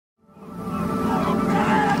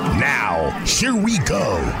Here we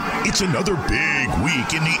go. It's another big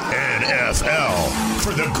week in the NFL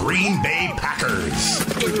for the Green Bay Packers.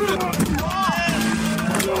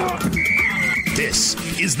 This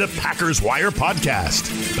is the Packers Wire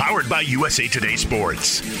Podcast, powered by USA Today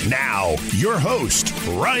Sports. Now, your host,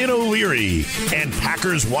 Ryan O'Leary, and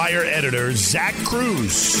Packers Wire editor, Zach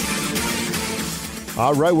Cruz.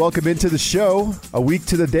 All right, welcome into the show. A week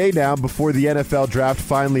to the day now before the NFL draft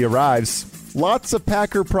finally arrives. Lots of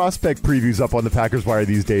Packer prospect previews up on the Packers Wire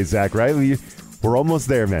these days, Zach, right? We're almost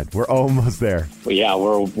there, man. We're almost there. Well, yeah,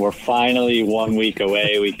 we're finally 1 week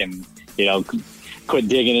away. We can, quit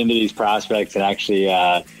digging into these prospects and actually,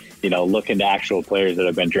 look into actual players that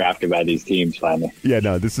have been drafted by these teams finally. Yeah,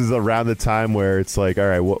 no, this is around the time where it's like, all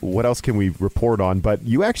right, what else can we report on? But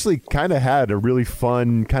you actually kind of had a really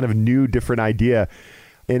fun, kind of new, different idea.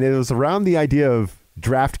 And it was around the idea of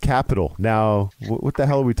draft capital. Now, what the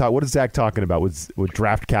hell are we talking? What is Zach talking about with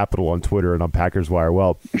draft capital on Twitter and on Packers Wire?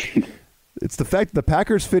 Well, it's the fact that the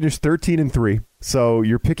Packers finished 13-3. So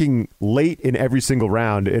you're picking late in every single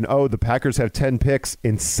round. And, the Packers have 10 picks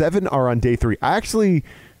and 7 are on day 3.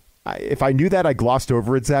 If I knew that, I glossed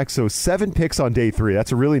over it, Zach. So 7 picks on day 3.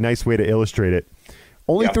 That's a really nice way to illustrate it.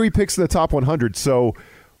 Only 3 picks in the top 100. So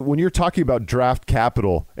when you're talking about draft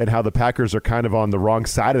capital and how the Packers are kind of on the wrong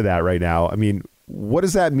side of that right now, I mean, what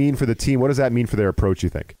does that mean for the team? What does that mean for their approach, you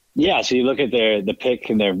think? Yeah, so you look at the pick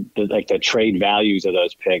and the trade values of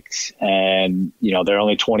those picks, and they're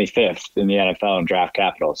only 25th in the NFL in draft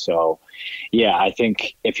capital. So, yeah, I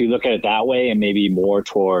think if you look at it that way, and maybe more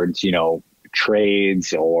towards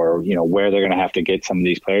trades or where they're going to have to get some of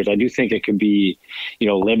these players, I do think it could be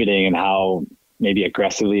limiting in how maybe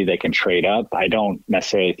aggressively they can trade up. I don't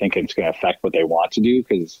necessarily think it's going to affect what they want to do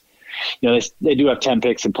because they do have 10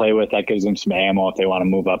 picks to play with. That gives them some ammo if they want to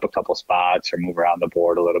move up a couple spots or move around the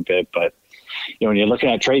board a little bit. But, when you're looking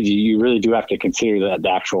at trades, you really do have to consider the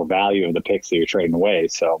actual value of the picks that you're trading away.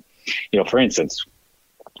 So, for instance,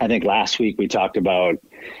 I think last week we talked about,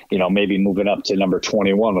 maybe moving up to number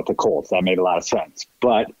 21 with the Colts. That made a lot of sense.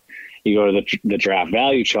 But you go to the draft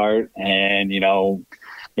value chart and,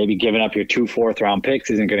 maybe giving up your 2 fourth-round picks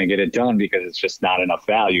isn't going to get it done because it's just not enough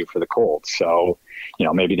value for the Colts. So,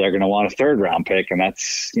 maybe they're going to want a 3rd-round pick, and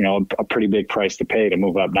that's, a pretty big price to pay to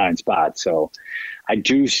move up 9 spots. So I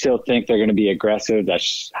do still think they're going to be aggressive.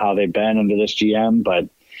 That's how they've been under this GM. But,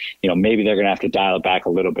 maybe they're going to have to dial it back a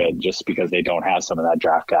little bit just because they don't have some of that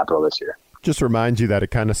draft capital this year. Just remind you that it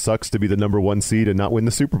kind of sucks to be the number 1 seed and not win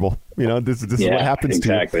the Super Bowl. This is what happens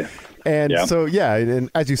exactly. to you. And so, and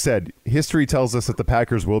as you said, history tells us that the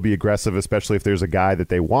Packers will be aggressive, especially if there's a guy that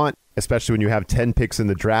they want, especially when you have 10 picks in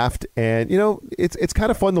the draft. And, it's kind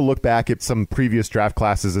of fun to look back at some previous draft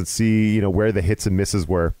classes and see, where the hits and misses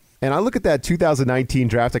were. And I look at that 2019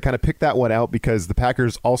 draft. I kind of picked that one out because the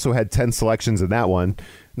Packers also had 10 selections in that one.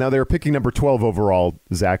 Now, they were picking number 12 overall,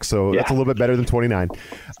 Zach, so that's a little bit better than 29.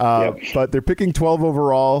 But they're picking 12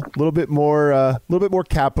 overall, a little bit more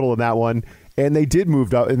capital in that one. And they did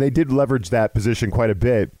move up, and they did leverage that position quite a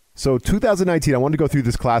bit. So 2019, I wanted to go through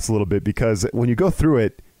this class a little bit because when you go through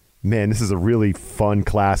it, man, this is a really fun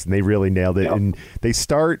class, and they really nailed it. Yep. And they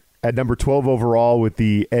start at number 12 overall with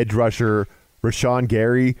the edge rusher, Rashawn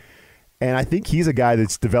Gary. And I think he's a guy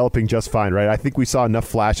that's developing just fine, right? I think we saw enough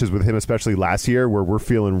flashes with him, especially last year, where we're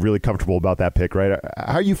feeling really comfortable about that pick, right?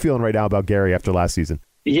 How are you feeling right now about Gary after last season?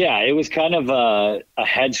 Yeah, it was kind of a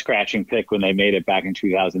head-scratching pick when they made it back in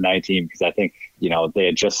 2019 because I think, they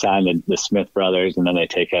had just signed the Smith brothers, and then they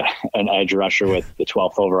take an edge rusher with the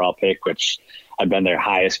 12th overall pick, which had been their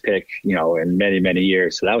highest pick, in many, many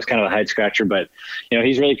years. So that was kind of a head-scratcher. But,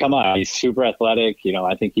 he's really come on. He's super athletic.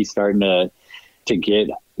 I think he's starting to get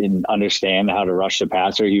and understand how to rush the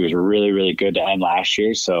passer. He was really, really good to end last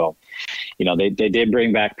year. So, they did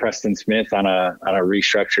bring back Preston Smith on a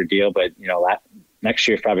restructured deal, but, next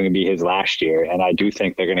year is probably going to be his last year. And I do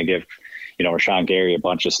think they're going to give, Rashawn Gary a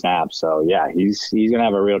bunch of snaps. So, yeah, he's going to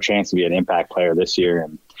have a real chance to be an impact player this year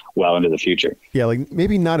and well into the future. Yeah, like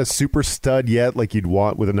maybe not a super stud yet like you'd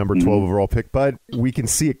want with a number 12 overall pick, but we can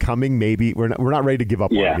see it coming maybe. We're not ready to give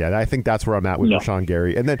up on it yet. I think that's where I'm at with Rashawn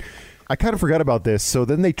Gary. And then I kind of forgot about this. So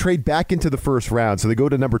then they trade back into the first round. So they go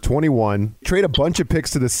to number 21, trade a bunch of picks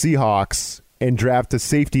to the Seahawks, and draft a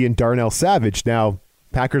safety in Darnell Savage. Now,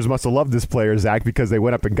 Packers must have loved this player, Zach, because they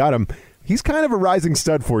went up and got him. He's kind of a rising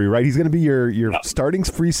stud for you, right? He's going to be your starting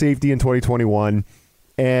free safety in 2021.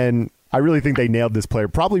 And I really think they nailed this player,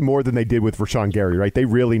 probably more than they did with Rashawn Gary, right? They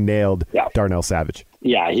really nailed Darnell Savage.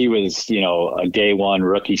 Yeah, he was, a day one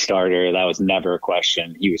rookie starter. That was never a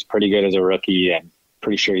question. He was pretty good as a rookie and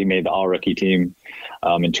pretty sure he made the all-rookie team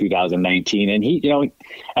in 2019. And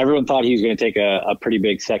everyone thought he was going to take a pretty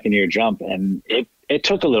big second-year jump, and it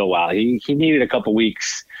took a little while. He needed a couple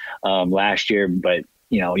weeks last year, but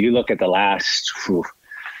you look at the last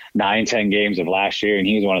 9-10 games of last year, and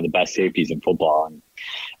he was one of the best safeties in football, and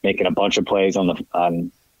making a bunch of plays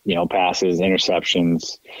on passes,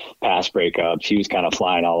 interceptions, pass breakups. He was kind of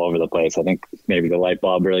flying all over the place. I think maybe the light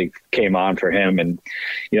bulb really came on for him. And,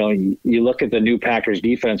 you look at the new Packers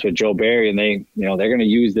defense with Joe Barry, and they're going to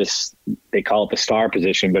use this, they call it the star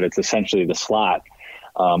position, but it's essentially the slot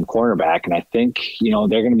cornerback. And I think, they're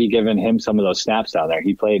going to be giving him some of those snaps down there.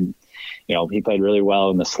 He played really well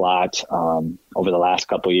in the slot over the last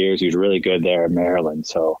couple of years. He was really good there at Maryland.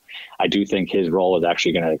 So I do think his role is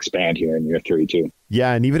actually going to expand here in year 3 too.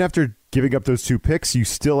 Yeah, and even after giving up those 2 picks, you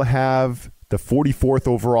still have the 44th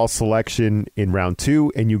overall selection in round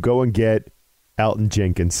 2, and you go and get Elgton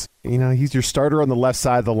Jenkins. He's your starter on the left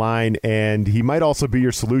side of the line, and he might also be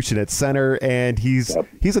your solution at center. And he's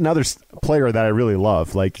another player that I really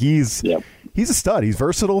love. Like he's a stud. He's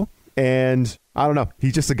versatile. And I don't know.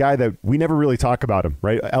 He's just a guy that we never really talk about him,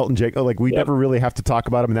 right? Elgton Jenkins, we never really have to talk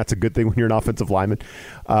about him, and that's a good thing when you're an offensive lineman.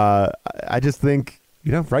 I just think,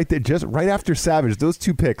 right there, just right after Savage, those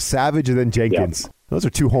 2 picks, Savage and then Jenkins, those are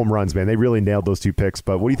 2 home runs, man. They really nailed those 2 picks.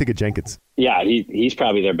 But what do you think of Jenkins? Yeah, he's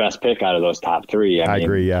probably their best pick out of those top 3. I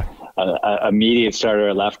agree, yeah. Immediate starter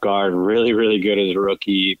at left guard, really, really good as a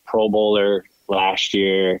rookie, Pro Bowler last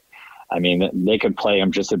year. I mean, they could play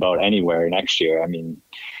him just about anywhere next year. I mean,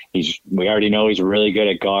 we already know he's really good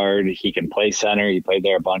at guard. He can play center. He played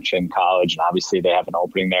there a bunch in college, and obviously they have an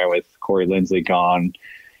opening there with Corey Linsley gone.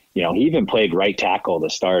 He even played right tackle to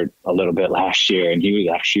start a little bit last year, and he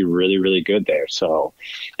was actually really, really good there. So,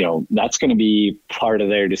 that's going to be part of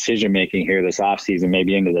their decision-making here this offseason,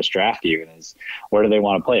 maybe into this draft even, is where do they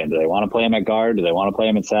want to play him? Do they want to play him at guard? Do they want to play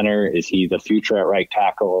him at center? Is he the future at right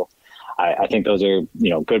tackle? I think those are,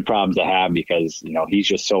 good problems to have because, he's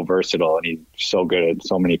just so versatile and he's so good at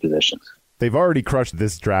so many positions. They've already crushed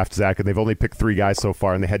this draft, Zach, and they've only picked 3 guys so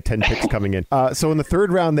far, and they had 10 picks coming in. So in the 3rd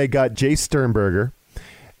round, they got Jay Sternberger.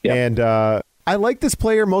 Yep. And I like this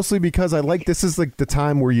player mostly because this is like the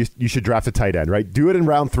time where you should draft a tight end, right? Do it in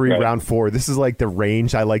round 3, right. Round 4. This is like the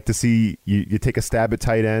range I like to see you take a stab at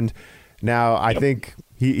tight end. Now, I think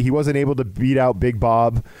he wasn't able to beat out Big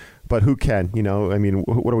Bob, but who can? I mean,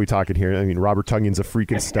 what are we talking here? I mean, Robert Tunion's a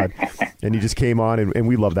freaking stud, and he just came on, and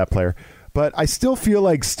we love that player. But I still feel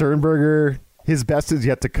like Sternberger, his best is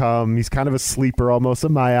yet to come. He's kind of a sleeper almost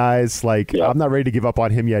in my eyes. I'm not ready to give up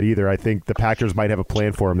on him yet either. I think the Packers might have a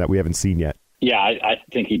plan for him that we haven't seen yet. Yeah, I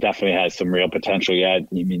think he definitely has some real potential yet.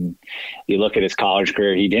 I mean, you look at his college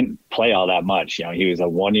career, he didn't play all that much. He was a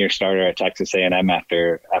 1-year starter at Texas A&M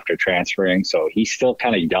after transferring, so he's still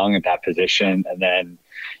kind of young at that position. And then,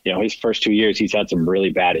 his first 2 years, he's had some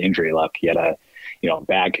really bad injury luck. He had a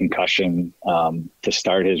bad concussion to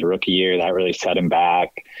start his rookie year. That really set him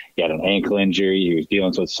back. He had an ankle injury. He was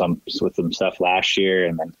dealing with some stuff last year.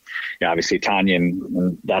 And then, obviously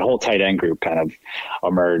Tanyan, that whole tight end group kind of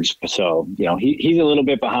emerged. So, he's a little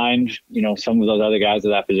bit behind, some of those other guys at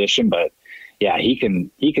that position. But, yeah, he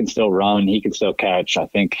can still run. He can still catch. I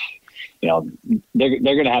think, they're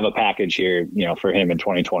going to have a package here, for him in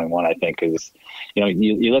 2021, I think, because,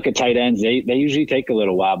 you look at tight ends, they usually take a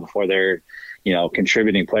little while before they're,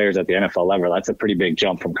 contributing players at the NFL level. That's a pretty big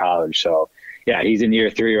jump from college. So, yeah, he's in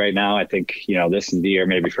year 3 right now. I think, this is the year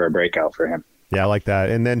maybe for a breakout for him. Yeah, I like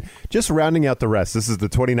that. And then just rounding out the rest, this is the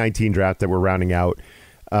 2019 draft that we're rounding out.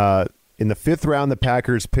 In the 5th round, the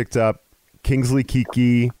Packers picked up Kingsley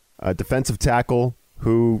Keke, a defensive tackle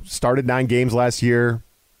who started 9 games last year,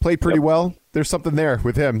 played pretty well. There's something there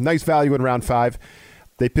with him. Nice value in round 5.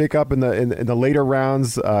 They pick up in the later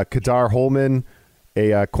rounds, Kadar Holman,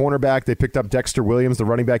 a cornerback. They picked up Dexter Williams, the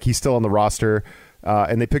running back. He's still on the roster.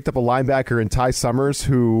 And they picked up a linebacker in Ty Summers,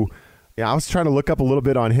 who I was trying to look up a little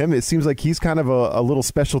bit on him. It seems like he's kind of a little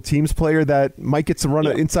special teams player that might get to run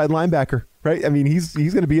an inside linebacker, right? I mean, he's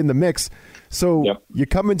going to be in the mix. So you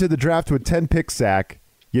come into the draft with 10 picks, Zach.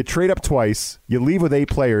 You trade up twice. You leave with 8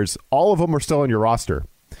 players. All of them are still on your roster.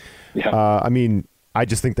 I mean, I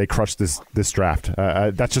just think they crushed this draft.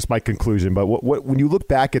 That's just my conclusion. But when you look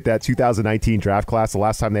back at that 2019 draft class, the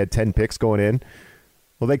last time they had 10 picks going in,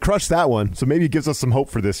 well, they crushed that one. So maybe it gives us some hope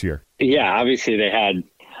for this year. Yeah, obviously they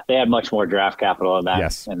had much more draft capital in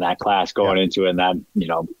that class going into it. And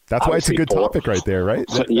that, that's why it's a good topic right there, right?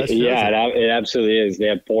 It absolutely is. They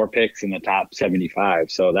have 4 picks in the top 75.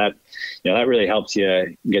 So that really helps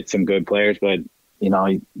you get some good players. But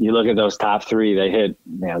you look at those top 3,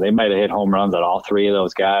 they might have hit home runs at all 3 of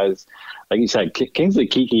those guys. Like you said, Kingsley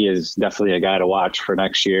Keke is definitely a guy to watch for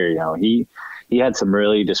next year. he had some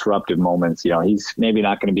really disruptive moments. He's maybe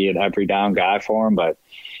not going to be an every down guy for him, but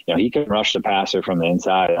he can rush the passer from the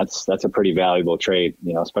inside. That's a pretty valuable trade,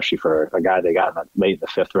 especially for a guy they got late in the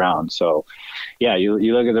 5th round. So, yeah, you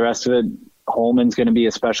look at the rest of it. Holman's going to be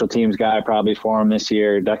a special teams guy probably for him this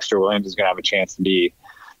year. Dexter Williams is going to have a chance to be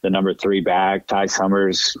the number 3 back. Ty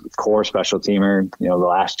Summers, core special teamer, the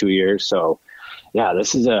last 2 years. So, yeah,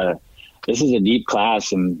 this is a deep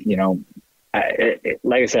class, and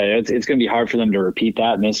like I said, it's going to be hard for them to repeat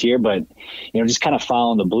that in this year. But just kind of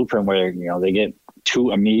following the blueprint where they get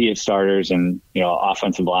 2 immediate starters and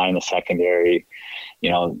offensive line in the secondary.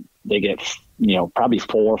 They get probably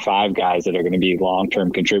 4 or 5 guys that are going to be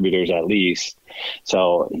long-term contributors at least.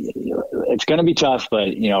 So it's going to be tough, but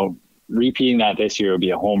repeating that this year would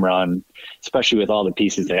be a home run, especially with all the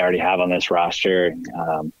pieces they already have on this roster.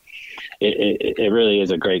 It really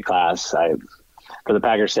is a great class. For the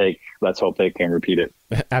Packers' sake, let's hope they can repeat it.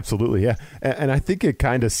 Absolutely, yeah. And I think it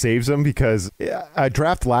kind of saves them because a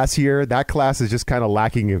draft last year, that class is just kind of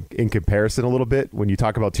lacking in comparison a little bit. When you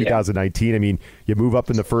talk about 2019, I mean, you move up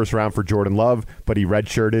in the 1st round for Jordan Love, but he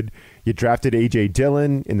redshirted. You drafted A.J.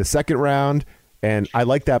 Dillon in the 2nd round, and I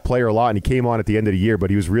like that player a lot, and he came on at the end of the year, but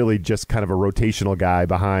he was really just kind of a rotational guy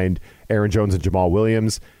behind Aaron Jones and Jamal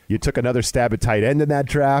Williams. You took another stab at tight end in that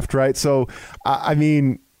draft, right? So, I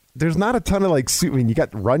mean, there's not a ton of you got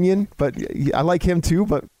Runyon, but I like him too,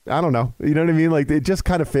 but I don't know. You know what I mean? It just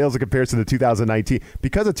kind of fails in comparison to 2019.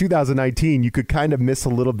 Because of 2019, you could kind of miss a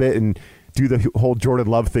little bit and do the whole Jordan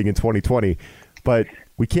Love thing in 2020, but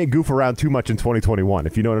we can't goof around too much in 2021,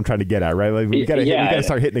 if you know what I'm trying to get at, right? We got to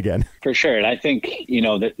start hitting again. For sure. And I think,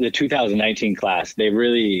 the 2019 class, they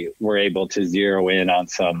really were able to zero in on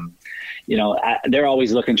some, they're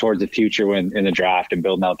always looking towards the future in the draft and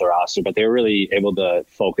building out the roster, but they were really able to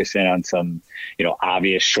focus in on some,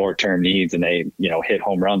 obvious short-term needs, and they, hit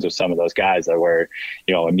home runs with some of those guys that were,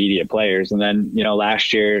 immediate players. And then,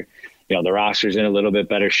 last year, the roster's in a little bit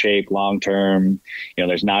better shape long-term.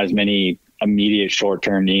 There's not as many immediate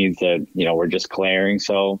short-term needs that, were just glaring.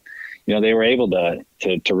 So, they were able to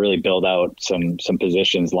really build out some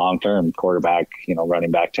positions long-term, quarterback,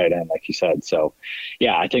 running back, tight end, like you said. So,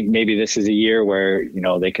 yeah, I think maybe this is a year where,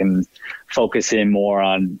 they can focus in more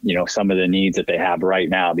on, some of the needs that they have right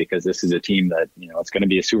now, because this is a team that, it's going to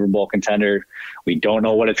be a Super Bowl contender. We don't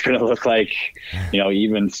know what it's going to look like,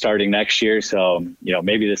 even starting next year. So,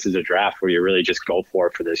 maybe this is a draft where you really just go for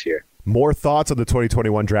it for this year. More thoughts on the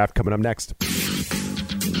 2021 draft coming up next.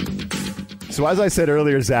 So as I said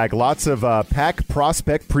earlier, Zach, lots of Pack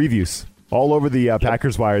prospect previews all over the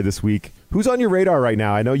Packers Wire this week. Who's on your radar right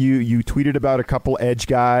now? I know you tweeted about a couple edge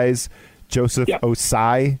guys, Joseph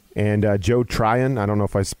Osai and Joe Tryon. I don't know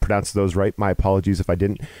if I pronounced those right. My apologies if I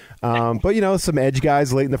didn't. But, some edge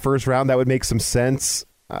guys late in the 1st round, that would make some sense.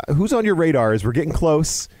 Who's on your radar as we're getting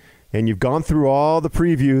close? And you've gone through all the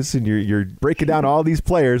previews and you're breaking down all these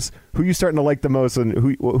players. Who are you starting to like the most, and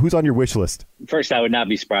who's on your wish list? First, I would not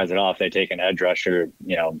be surprised at all if they take an edge rusher,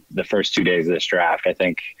 the first 2 days of this draft. I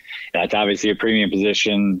think that's obviously a premium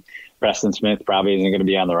position. Preston Smith probably isn't going to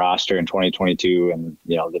be on the roster in 2022, and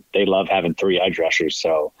they love having 3 edge rushers.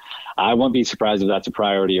 So I won't be surprised if that's a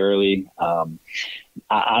priority early.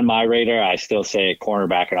 On my radar, I still say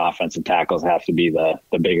cornerback and offensive tackles have to be the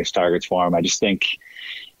biggest targets for him. I just think,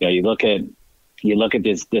 you look at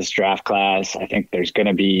this draft class. I think there's going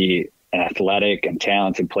to be an athletic and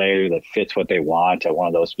talented player that fits what they want at one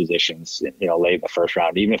of those positions, late in the 1st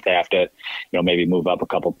round, even if they have to, maybe move up a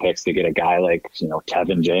couple picks to get a guy like,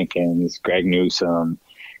 Tevin Jenkins, Greg Newsome,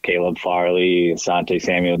 Caleb Farley, Asante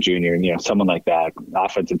Samuel Jr., someone like that,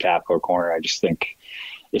 offensive tackle or corner. I just think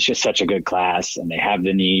it's just such a good class, and they have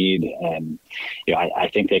the need. And, I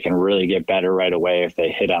think they can really get better right away if they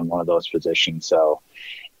hit on one of those positions. So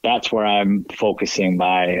that's where I'm focusing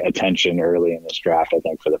my attention early in this draft, I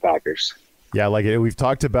think, for the Packers. Yeah, like we've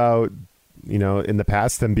talked about, in the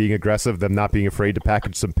past, them being aggressive, them not being afraid to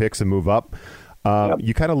package some picks and move up.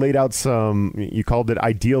 You kind of laid out you called it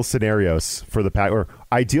ideal scenarios for the Pack, or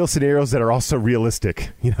ideal scenarios that are also realistic,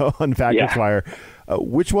 on Packers Wire.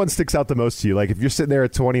 Which one sticks out the most to you? Like if you're sitting there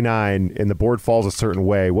at 29 and the board falls a certain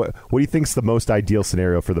way, what do you think's the most ideal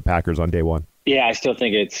scenario for the Packers on day one? Yeah, I still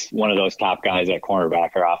think it's one of those top guys at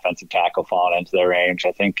cornerback or offensive tackle falling into their range.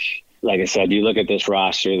 I think, like I said, you look at this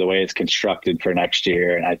roster, the way it's constructed for next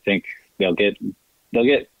year, and I think they'll get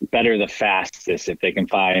better the fastest if they can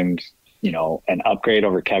find, an upgrade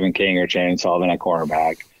over Kevin King or Chandon Sullivan at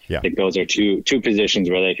cornerback. Yeah. I think those are two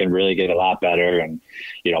positions where they can really get a lot better and,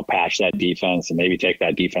 patch that defense and maybe take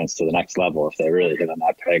that defense to the next level if they really hit on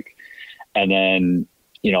that pick. And then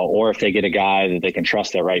or if they get a guy that they can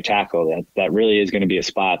trust at right tackle, that really is going to be a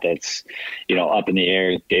spot that's, up in the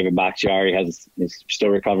air. David Bakhtiari is still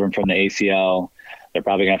recovering from the ACL. They're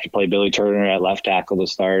probably going to have to play Billy Turner at left tackle to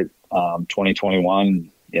start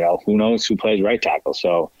 2021. Who knows who plays right tackle?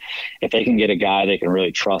 So if they can get a guy they can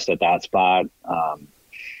really trust at that spot,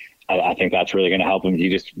 I think that's really going to help them.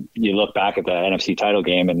 You look back at the NFC title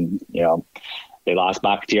game and, they lost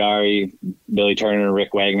Bakhtiari, Billy Turner,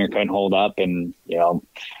 Rick Wagner couldn't hold up, and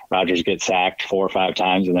Rodgers gets sacked 4 or 5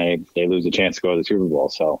 times, and they lose a chance to go to the Super Bowl.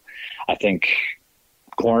 So, I think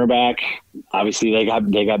cornerback, obviously they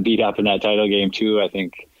got beat up in that title game too. I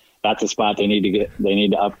think that's a spot they need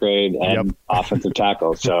to upgrade, and offensive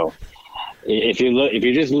tackle. So, if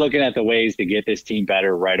you're just looking at the ways to get this team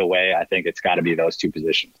better right away, I think it's got to be those 2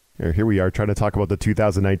 positions. Here we are trying to talk about the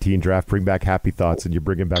 2019 draft, bring back happy thoughts, and you're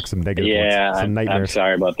bringing back some negative ones, some nightmares. I'm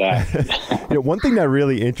sorry about that. One thing that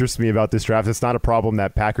really interests me about this draft, it's not a problem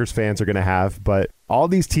that Packers fans are going to have, but all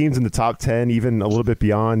these teams in the top 10, even a little bit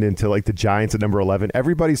beyond into like the Giants at number 11,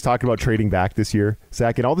 everybody's talking about trading back this year,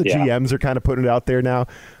 Zach, and all the GMs are kind of putting it out there now.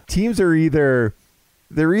 Teams are either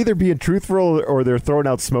being truthful or they're throwing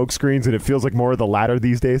out smoke screens, and it feels like more of the latter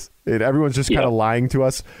these days. Everyone's just kind of lying to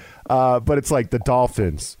us. But it's like the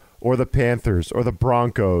Dolphins or the Panthers or the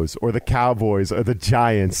Broncos or the Cowboys or the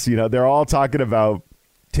Giants. They're all talking about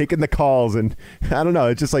taking the calls, and I don't know.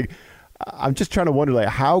 It's just like I'm just trying to wonder, like,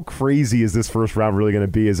 how crazy is this first round really going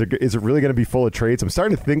to be? Is it really going to be full of trades? I'm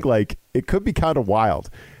starting to think like it could be kind of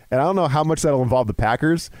wild, and I don't know how much that'll involve the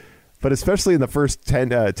Packers, but especially in the first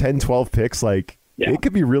 10, 12 picks, like. Yeah. It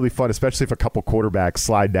could be really fun, especially if a couple quarterbacks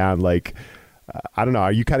slide down. Like, I don't know.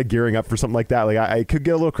 Are you kind of gearing up for something like that? Like, I could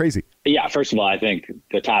get a little crazy. Yeah, first of all, I think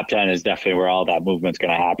the top 10 is definitely where all that movement's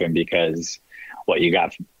going to happen because, you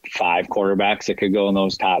got 5 quarterbacks that could go in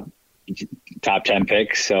those top 10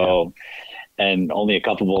 picks. So, and only a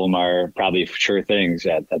couple of them are probably sure things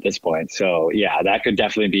at this point. So, yeah, that could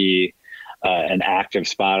definitely be an active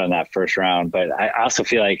spot on that first round. But I also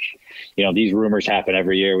feel like, these rumors happen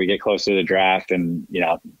every year. We get close to the draft and,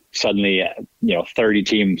 suddenly, 30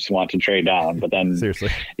 teams want to trade down. But then, seriously,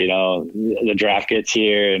 the draft gets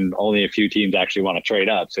here and only a few teams actually want to trade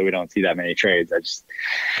up. So we don't see that many trades. I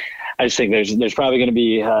just think there's probably going to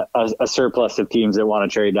be a surplus of teams that want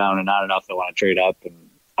to trade down and not enough that want to trade up. And,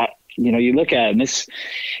 you look at it and this,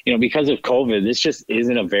 because of COVID, this just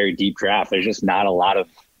isn't a very deep draft. There's just not a lot of,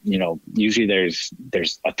 usually there's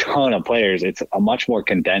a ton of players. It's a much more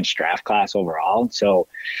condensed draft class overall. So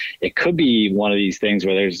it could be one of these things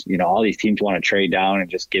where there's, all these teams want to trade down and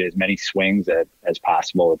just get as many swings as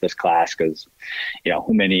possible with this class. Cause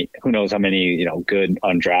who knows how many, good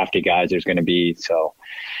undrafted guys there's going to be. So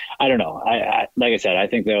I don't know. I like I said, I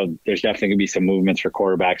think there's definitely gonna be some movements for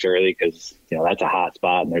quarterbacks early because, that's a hot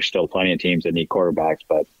spot and there's still plenty of teams that need quarterbacks,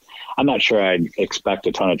 but I'm not sure I'd expect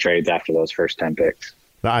a ton of trades after those first 10 picks.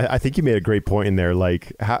 I think you made a great point in there.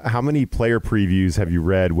 Like, how many player previews have you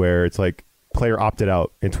read where it's like player opted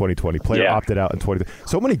out in 2020, player opted out in 2020?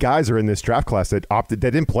 So many guys are in this draft class that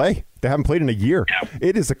didn't play. They haven't played in a year. Yeah.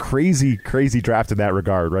 It is a crazy, crazy draft in that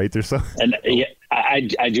regard, right? There's so. And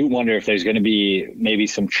I do wonder if there's going to be maybe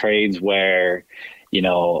some trades where,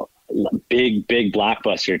 big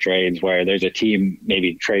blockbuster trades where there's a team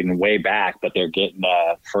maybe trading way back, but they're getting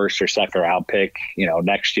a first or second round pick,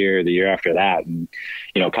 next year, the year after that, and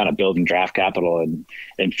kind of building draft capital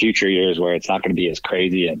in future years where it's not going to be as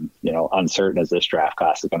crazy and uncertain as this draft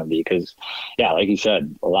class is going to be. Because like you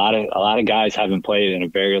said, a lot of guys haven't played in a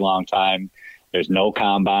very long time. There's no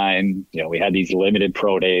combine. We had these limited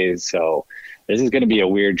pro days, so this is going to be a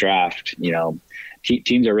weird draft.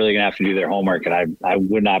 Teams are really going to have to do their homework, and I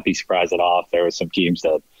would not be surprised at all if there was some teams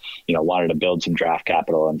that, wanted to build some draft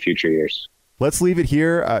capital in future years. Let's leave it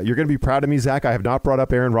here. You're going to be proud of me, Zach. I have not brought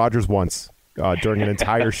up Aaron Rodgers once during an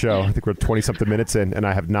entire show. I think we're 20-something minutes in, and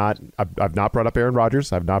I've not brought up Aaron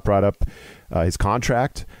Rodgers. I've not brought up his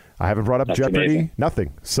contract. I haven't brought up That's Jeopardy. Amazing.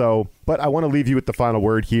 Nothing. So, but I want to leave you with the final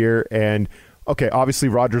word here. And, okay, obviously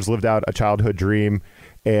Rodgers lived out a childhood dream.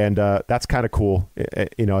 And that's kind of cool,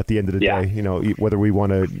 at the end of the day, whether we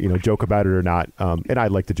want to, joke about it or not. And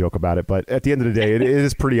I'd like to joke about it. But at the end of the day, it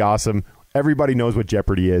is pretty awesome. Everybody knows what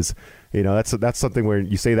Jeopardy is. That's something where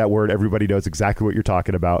you say that word, everybody knows exactly what you're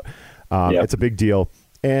talking about. It's a big deal.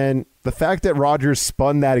 And the fact that Rodgers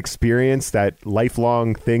spun that experience, that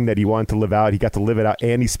lifelong thing that he wanted to live out, he got to live it out,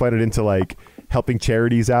 and he spun it into like helping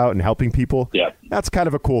charities out and helping people. Yeah. That's kind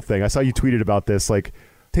of a cool thing. I saw you tweeted about this. Like,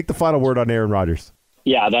 take the final word on Aaron Rodgers.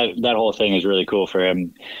 Yeah, that whole thing is really cool for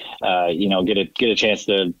him. Get a chance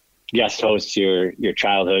to guest host your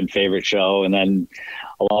childhood favorite show, and then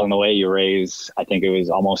along the way, you raise, I think it was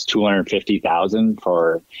almost $250,000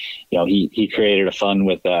 for, he created a fund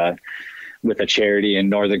with a charity in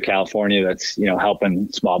Northern California that's,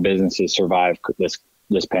 helping small businesses survive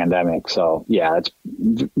this pandemic. So yeah, it's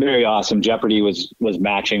very awesome. Jeopardy was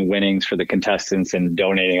matching winnings for the contestants and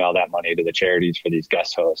donating all that money to the charities for these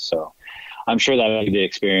guest hosts. So I'm sure that made the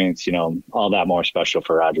experience, all that more special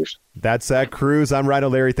for Rogers. That's Zach Cruz. I'm Ryan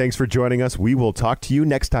O'Leary. Thanks for joining us. We will talk to you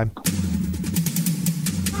next time.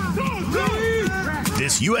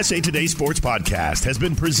 This USA Today Sports Podcast has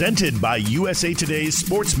been presented by USA Today's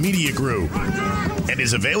Sports Media Group and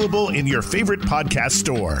is available in your favorite podcast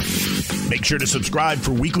store. Make sure to subscribe for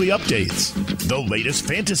weekly updates, the latest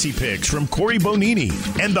fantasy picks from Corey Bonini,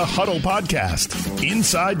 and the Huddle Podcast,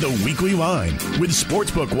 Inside the Weekly Line, with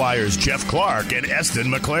Sportsbook Wire's Jeff Clark and Eston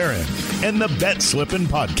McLaren, and the Bet Slippin'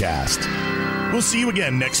 Podcast. We'll see you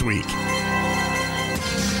again next week.